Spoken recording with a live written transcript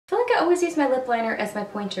always use my lip liner as my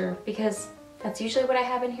pointer because that's usually what I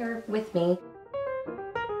have in here with me.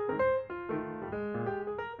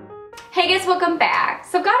 Hey guys, welcome back.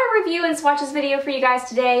 So I've got a review and swatches video for you guys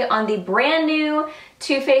today on the brand new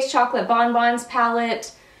Too Faced Chocolate Bonbons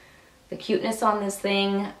palette. The cuteness on this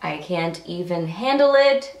thing, I can't even handle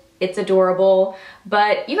it. It's adorable,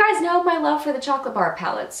 but you guys know my love for the chocolate bar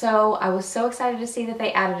palette, so I was so excited to see that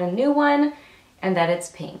they added a new one and that it's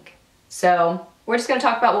pink. So we're just going to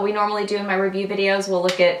talk about what we normally do in my review videos. We'll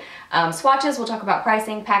look at swatches, we'll talk about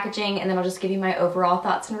pricing, packaging, and then I'll just give you my overall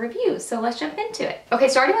thoughts and reviews. So let's jump into it. Okay,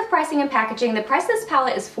 starting with pricing and packaging, the price of this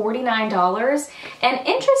palette is $49, and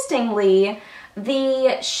interestingly,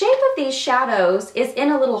 the shape of these shadows is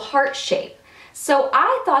in a little heart shape. So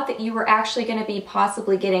I thought that you were actually going to be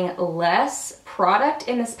possibly getting less product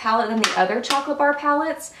in this palette than the other chocolate bar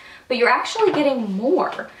palettes, but you're actually getting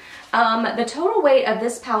more. The total weight of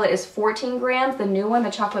this palette is 14 grams, the new one, the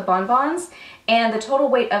chocolate bonbons, and the total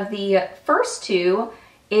weight of the first two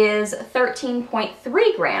is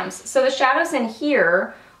 13.3 grams. So the shadows in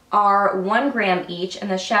here are 1 gram each, and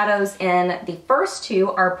the shadows in the first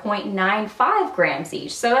two are 0.95 grams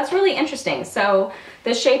each. So that's really interesting. So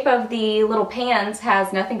the shape of the little pans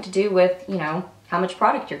has nothing to do with, you know, how much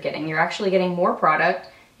product you're getting. You're actually getting more product.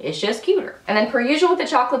 It's just cuter. And then per usual with the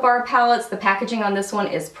chocolate bar palettes, the packaging on this one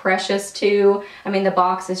is precious too. I mean, the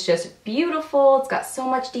box is just beautiful. It's got so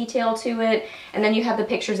much detail to it. And then you have the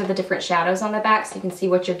pictures of the different shadows on the back so you can see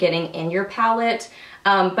what you're getting in your palette.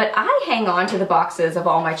 But I hang on to the boxes of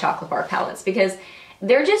all my chocolate bar palettes because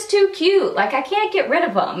they're just too cute. Like, I can't get rid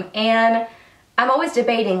of them. And I'm always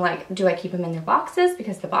debating, like, do I keep them in their boxes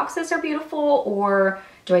because the boxes are beautiful, or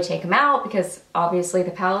do I take them out because obviously the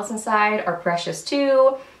palettes inside are precious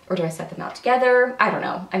too, or do I set them out together? I don't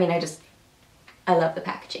know. I mean, I love the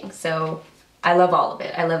packaging, so I love all of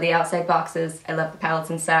it. I love the outside boxes. I love the palettes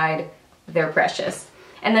inside. They're precious.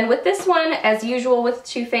 And then with this one, as usual with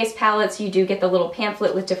Too Faced palettes, you do get the little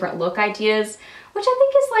pamphlet with different look ideas, which I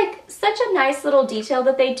think is like such a nice little detail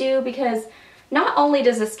that they do, because not only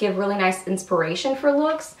does this give really nice inspiration for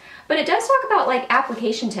looks, but it does talk about like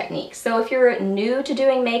application techniques. So if you're new to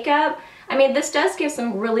doing makeup, I mean, this does give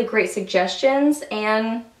some really great suggestions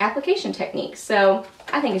and application techniques. So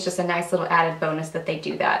I think it's just a nice little added bonus that they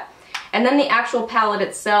do that. And then the actual palette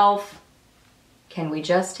itself, can we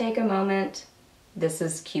just take a moment? This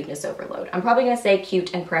is cuteness overload. I'm probably gonna say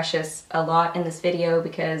cute and precious a lot in this video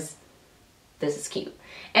because this is cute.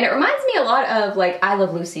 And it reminds me a lot of like I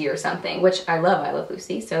Love Lucy or something, which I love I Love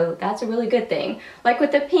Lucy, so that's a really good thing. Like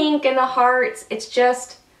with the pink and the hearts, it's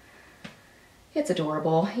just, it's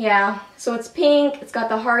adorable. Yeah, so it's pink, it's got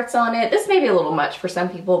the hearts on it. This may be a little much for some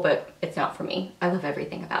people, but it's not for me. I love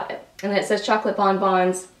everything about it. And then it says chocolate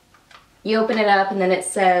bonbons. You open it up and then it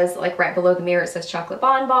says, like right below the mirror, it says chocolate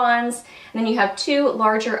bonbons. And then you have two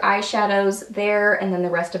larger eyeshadows there, and then the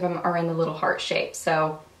rest of them are in the little heart shape.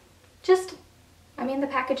 So just, I mean, the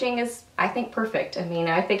packaging is, I think, perfect. I mean,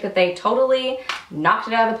 I think that they totally knocked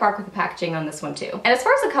it out of the park with the packaging on this one too. And as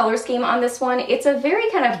far as the color scheme on this one, it's a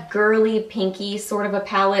very kind of girly, pinky sort of a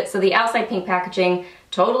palette. So the outside pink packaging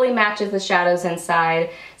totally matches the shadows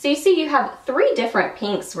inside. So you see you have 3 different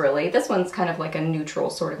pinks really. This one's kind of like a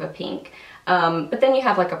neutral sort of a pink. But then you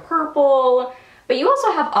have like a purple, but you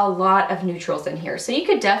also have a lot of neutrals in here. So you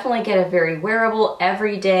could definitely get a very wearable,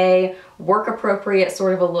 everyday, work appropriate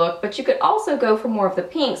sort of a look, but you could also go for more of the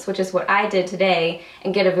pinks, which is what I did today,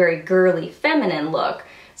 and get a very girly, feminine look.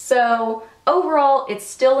 So overall, it's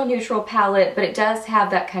still a neutral palette, but it does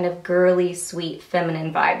have that kind of girly, sweet,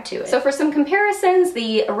 feminine vibe to it. So for some comparisons,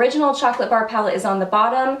 the original chocolate bar palette is on the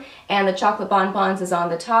bottom and the chocolate bonbons is on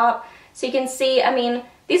the top. So you can see, I mean,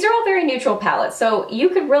 these are all very neutral palettes, so you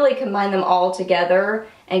could really combine them all together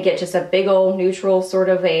and get just a big old neutral sort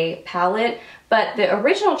of a palette. But the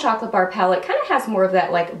original chocolate bar palette kind of has more of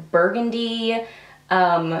that like burgundy,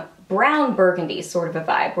 brown burgundy sort of a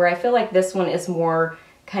vibe, where I feel like this one is more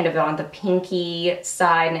kind of on the pinky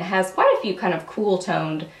side, and it has quite a few kind of cool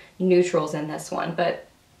toned neutrals in this one, but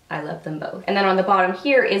I love them both. And then on the bottom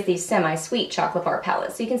here is the semi-sweet chocolate bar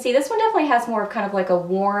palette. So you can see this one definitely has more of kind of like a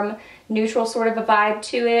warm, neutral sort of a vibe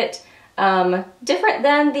to it. Different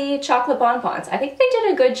than the chocolate bonbons. I think they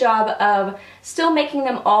did a good job of still making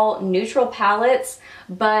them all neutral palettes,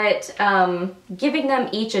 but giving them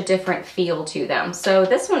each a different feel to them. So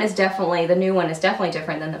this one is definitely, the new one is definitely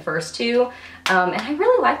different than the first two. And I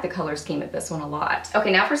really like the color scheme of this one a lot.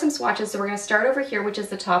 Okay, now for some swatches. So we're gonna start over here, which is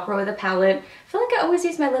the top row of the palette. I feel like I always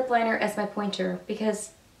use my lip liner as my pointer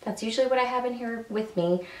because that's usually what I have in here with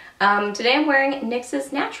me. Today I'm wearing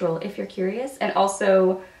NYX's Natural, if you're curious, and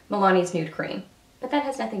also Milani's Nude Cream. but that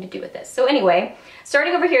has nothing to do with this. So anyway,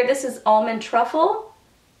 starting over here, this is Almond Truffle,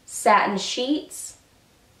 Satin Sheets,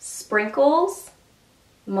 Sprinkles,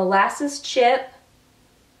 Molasses Chip,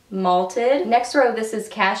 Malted. Next row, this is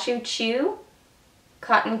Cashew Chew,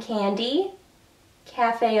 Cotton Candy,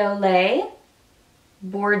 Cafe au lait,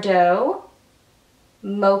 Bordeaux,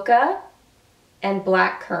 Mocha, and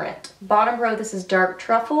Black Currant. Bottom row, this is Dark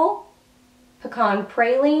Truffle, Pecan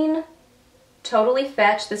Praline, Totally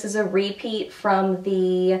Fetch. This is a repeat from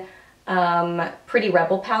the Pretty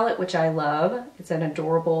Rebel palette, which I love. It's an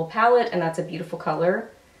adorable palette, and that's a beautiful color.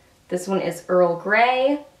 This one is Earl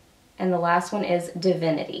Grey, and the last one is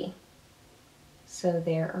Divinity. So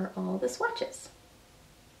there are all the swatches.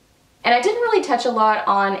 And I didn't really touch a lot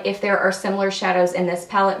on if there are similar shadows in this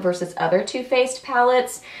palette versus other Too Faced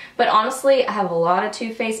palettes, but honestly, I have a lot of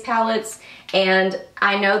Too Faced palettes, and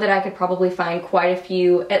I know that I could probably find quite a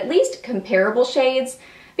few, at least comparable shades,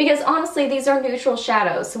 because honestly, these are neutral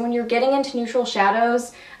shadows. So when you're getting into neutral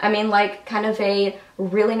shadows, I mean like kind of a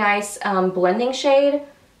really nice blending shade,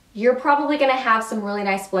 you're probably going to have some really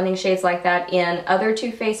nice blending shades like that in other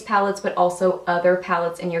Too Faced palettes, but also other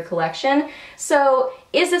palettes in your collection. So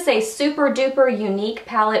is this a super duper unique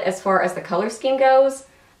palette as far as the color scheme goes?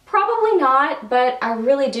 Probably not, but I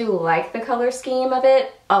really do like the color scheme of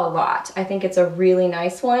it a lot. I think it's a really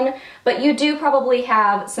nice one, but you do probably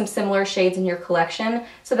have some similar shades in your collection,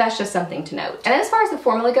 so that's just something to note. And as far as the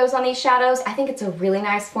formula goes on these shadows, I think it's a really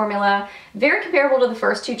nice formula, very comparable to the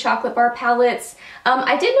first two chocolate bar palettes.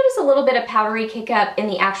 I did notice a little bit of powdery kick up in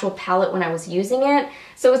the actual palette when I was using it,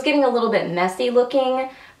 so it was getting a little bit messy looking,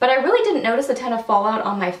 but I really didn't notice a ton of fallout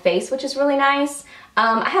on my face, which is really nice.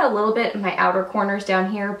 I had a little bit in my outer corners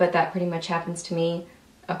down here, but that pretty much happens to me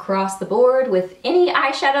across the board with any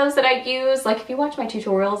eyeshadows that I use. Like if you watch my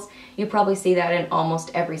tutorials, you probably see that in almost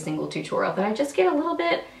every single tutorial, that I just get a little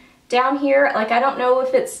bit down here. Like I don't know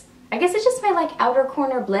if it's, I guess it's just my like outer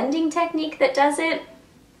corner blending technique that does it.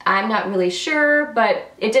 I'm not really sure,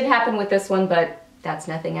 but it did happen with this one, but that's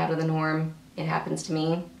nothing out of the norm. It happens to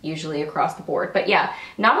me usually across the board. But yeah,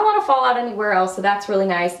 not a lot of fallout anywhere else, so that's really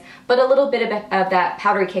nice, but a little bit of that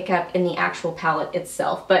powdery kick up in the actual palette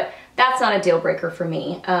itself, but that's not a deal breaker for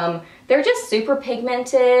me. They're just super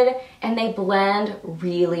pigmented and they blend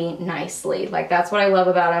really nicely. Like that's what I love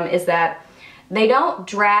about them, is that they don't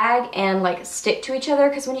drag and like stick to each other,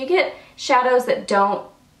 because when you get shadows that don't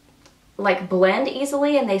like blend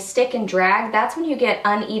easily and they stick and drag, that's when you get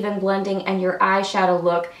uneven blending and your eyeshadow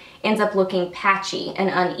look ends up looking patchy and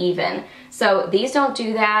uneven. So these don't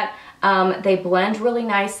do that. They blend really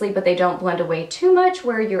nicely, but they don't blend away too much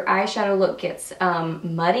where your eyeshadow look gets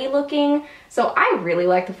muddy looking. So I really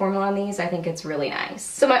like the formula on these. I think it's really nice.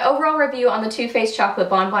 So my overall review on the Too Faced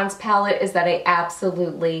Chocolate Bonbons palette is that I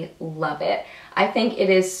absolutely love it. I think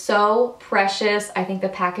it is so precious. I think the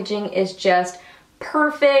packaging is just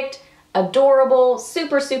perfect, adorable,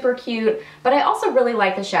 super, super cute, but I also really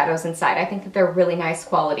like the shadows inside. I think that they're really nice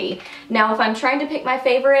quality. Now, if I'm trying to pick my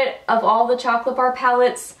favorite of all the chocolate bar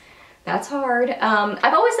palettes, that's hard.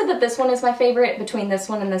 I've always said that this one is my favorite between this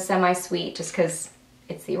one and the Semi-Sweet, just because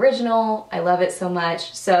it's the original. I love it so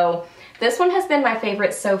much. So this one has been my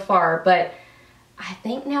favorite so far, but I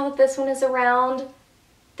think now that this one is around,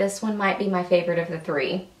 this one might be my favorite of the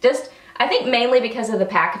three. I think mainly because of the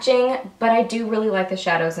packaging, but I do really like the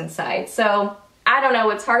shadows inside. So I don't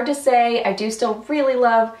know, it's hard to say. I do still really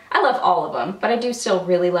love, I love all of them, but I do still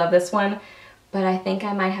really love this one. But I think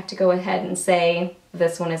I might have to go ahead and say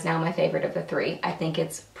this one is now my favorite of the three. I think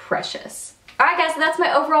it's precious. Alright guys, so that's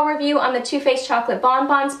my overall review on the Too Faced Chocolate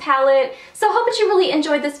Bonbons palette. So I hope that you really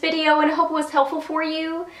enjoyed this video and I hope it was helpful for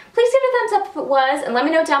you. Please give it a thumbs up if it was, and let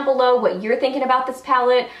me know down below what you're thinking about this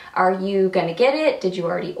palette. Are you gonna get it? Did you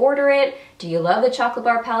already order it? Do you love the chocolate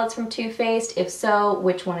bar palettes from Too Faced? If so,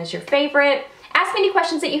 which one is your favorite? Ask me any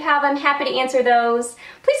questions that you have, I'm happy to answer those.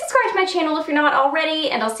 Please subscribe to my channel if you're not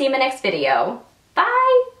already, and I'll see you in my next video.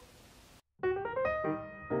 Bye!